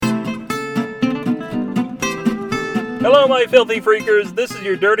Hello, my filthy freakers. This is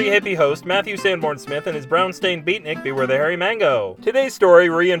your dirty hippie host, Matthew Sanborn Smith, and his brown-stained beatnik, Beware the Hairy Mango. Today's story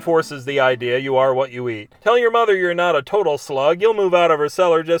reinforces the idea you are what you eat. Tell your mother you're not a total slug. You'll move out of her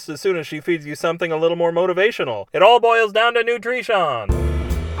cellar just as soon as she feeds you something a little more motivational. It all boils down to nutrition.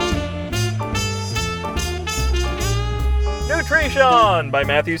 Nutrition by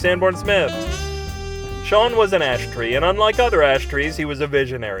Matthew Sanborn Smith. Sean was an ash tree, and unlike other ash trees, he was a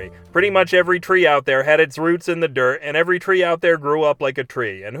visionary. Pretty much every tree out there had its roots in the dirt, and every tree out there grew up like a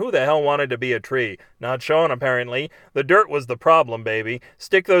tree. And who the hell wanted to be a tree? Not Sean, apparently. The dirt was the problem, baby.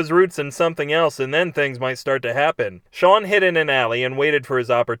 Stick those roots in something else, and then things might start to happen. Sean hid in an alley and waited for his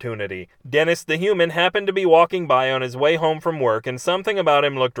opportunity. Dennis the human happened to be walking by on his way home from work, and something about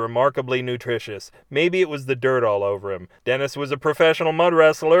him looked remarkably nutritious. Maybe it was the dirt all over him. Dennis was a professional mud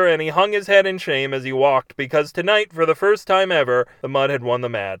wrestler, and he hung his head in shame as he walked, because tonight, for the first time ever, the mud had won the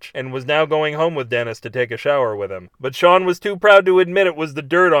match, and was now going home with Dennis to take a shower with him. But Sean was too proud to admit it was the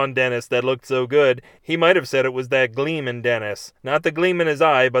dirt on Dennis that looked so good. He might have said it was that gleam in Dennis. Not the gleam in his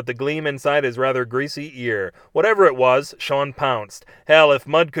eye, but the gleam inside his rather greasy ear. Whatever it was, Sean pounced. Hell, if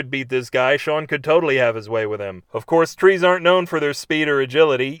mud could beat this guy, Sean could totally have his way with him. Of course, trees aren't known for their speed or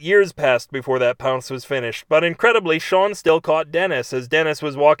agility. Years passed before that pounce was finished, but incredibly, Sean still caught Dennis, as Dennis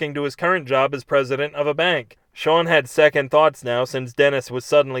was walking to his current job as president of a bank. Sean had second thoughts now, since Dennis was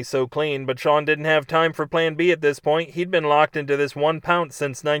suddenly so clean, but Sean didn't have time for plan B at this point. He'd been locked into this one pounce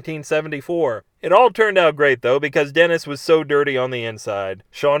since 1974. It all turned out great, though, because Dennis was so dirty on the inside.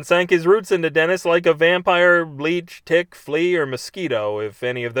 Sean sank his roots into Dennis like a vampire, leech, tick, flea, or mosquito, if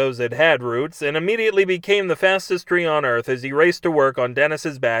any of those had roots, and immediately became the fastest tree on Earth as he raced to work on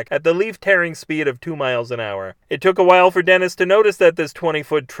Dennis's back at the leaf-tearing speed of 2 miles an hour. It took a while for Dennis to notice that this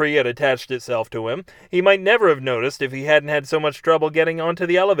 20-foot tree had attached itself to him. He might never have noticed if he hadn't had so much trouble getting onto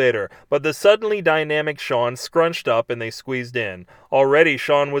the elevator, but the suddenly dynamic Sean scrunched up and they squeezed in. Already,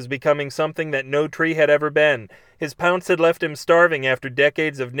 Sean was becoming something that no tree had ever been. His pounce had left him starving after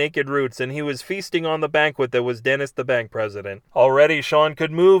decades of naked roots, and he was feasting on the banquet that was Dennis the bank president. Already, Sean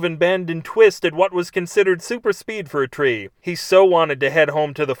could move and bend and twist at what was considered super speed for a tree. He so wanted to head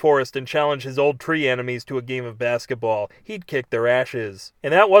home to the forest and challenge his old tree enemies to a game of basketball. He'd kick their ashes.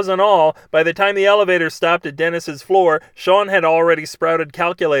 And that wasn't all. By the time the elevator stopped at Dennis's floor, Sean had already sprouted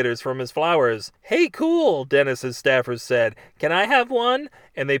calculators from his flowers. "Hey, cool," Dennis's staffers said. "Can I have one?"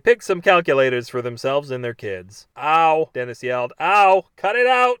 And they picked some calculators for themselves and their kids. "Ow," Dennis yelled. "Ow! Cut it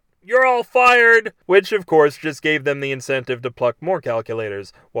out! You're all fired!" Which, of course, just gave them the incentive to pluck more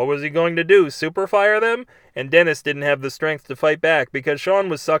calculators. What was he going to do, super fire them? And Dennis didn't have the strength to fight back because Sean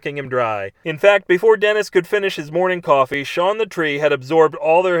was sucking him dry. In fact, before Dennis could finish his morning coffee, Sean the tree had absorbed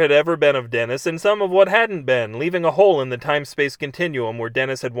all there had ever been of Dennis and some of what hadn't been, leaving a hole in the time-space continuum where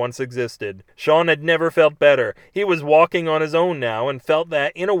Dennis had once existed. Sean had never felt better. He was walking on his own now and felt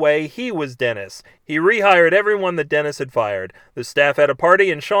that, in a way, he was Dennis. He rehired everyone that Dennis had fired. The staff had a party,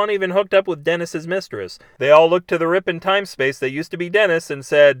 and Sean even hooked up with Dennis's mistress. They all looked to the rip in time-space that used to be Dennis and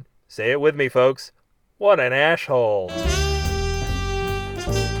said, say it with me, folks, what an asshole.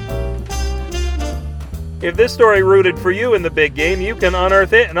 If this story rooted for you in the big game, you can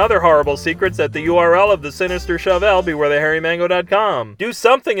unearth it and other horrible secrets at the URL of the sinister Chevelle, BewareTheHairyMango.com. Do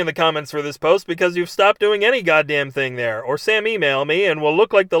something in the comments for this post because you've stopped doing any goddamn thing there. Or Sam email me and we'll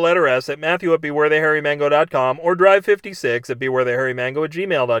look like the letter S at Matthew@BewareTheHairyMango.com or Drive56 at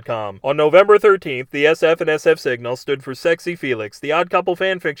BewareTheHairyMango@gmail.com. On November 13th, the SF and SF Signal stood for Sexy Felix, the Odd Couple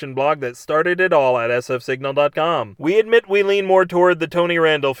fanfiction blog that started it all at SFSignal.com. We admit we lean more toward the Tony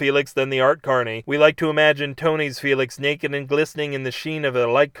Randall Felix than the Art Carney. We like to imagine Tony's Felix naked and glistening in the sheen of a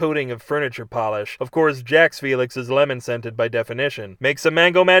light coating of furniture polish. Of course, Jack's Felix is lemon-scented by definition. Make some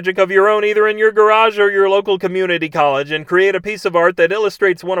mango magic of your own either in your garage or your local community college and create a piece of art that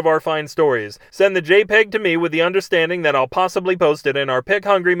illustrates one of our fine stories. Send the JPEG to me with the understanding that I'll possibly post it in our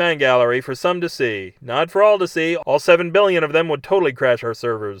pick-hungry man gallery for some to see. Not for all to see. All 7 billion of them would totally crash our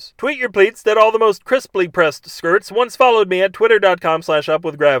servers. Tweet your pleats that all the most crisply pressed skirts once followed me at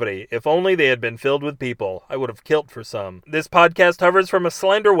twitter.com/upwithgravity. If only they had been filled with people. I would have kilt for some. This podcast hovers from a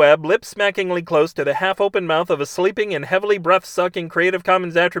slender web, lip-smackingly close to the half-open mouth of a sleeping and heavily breath-sucking Creative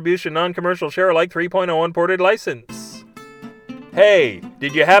Commons Attribution Non-Commercial Share-alike 3.0 unported license. Hey,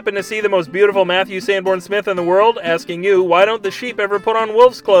 did you happen to see the most beautiful Matthew Sanborn Smith in the world? Asking you, why don't the sheep ever put on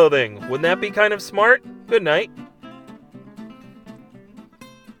wolf's clothing? Wouldn't that be kind of smart? Good night.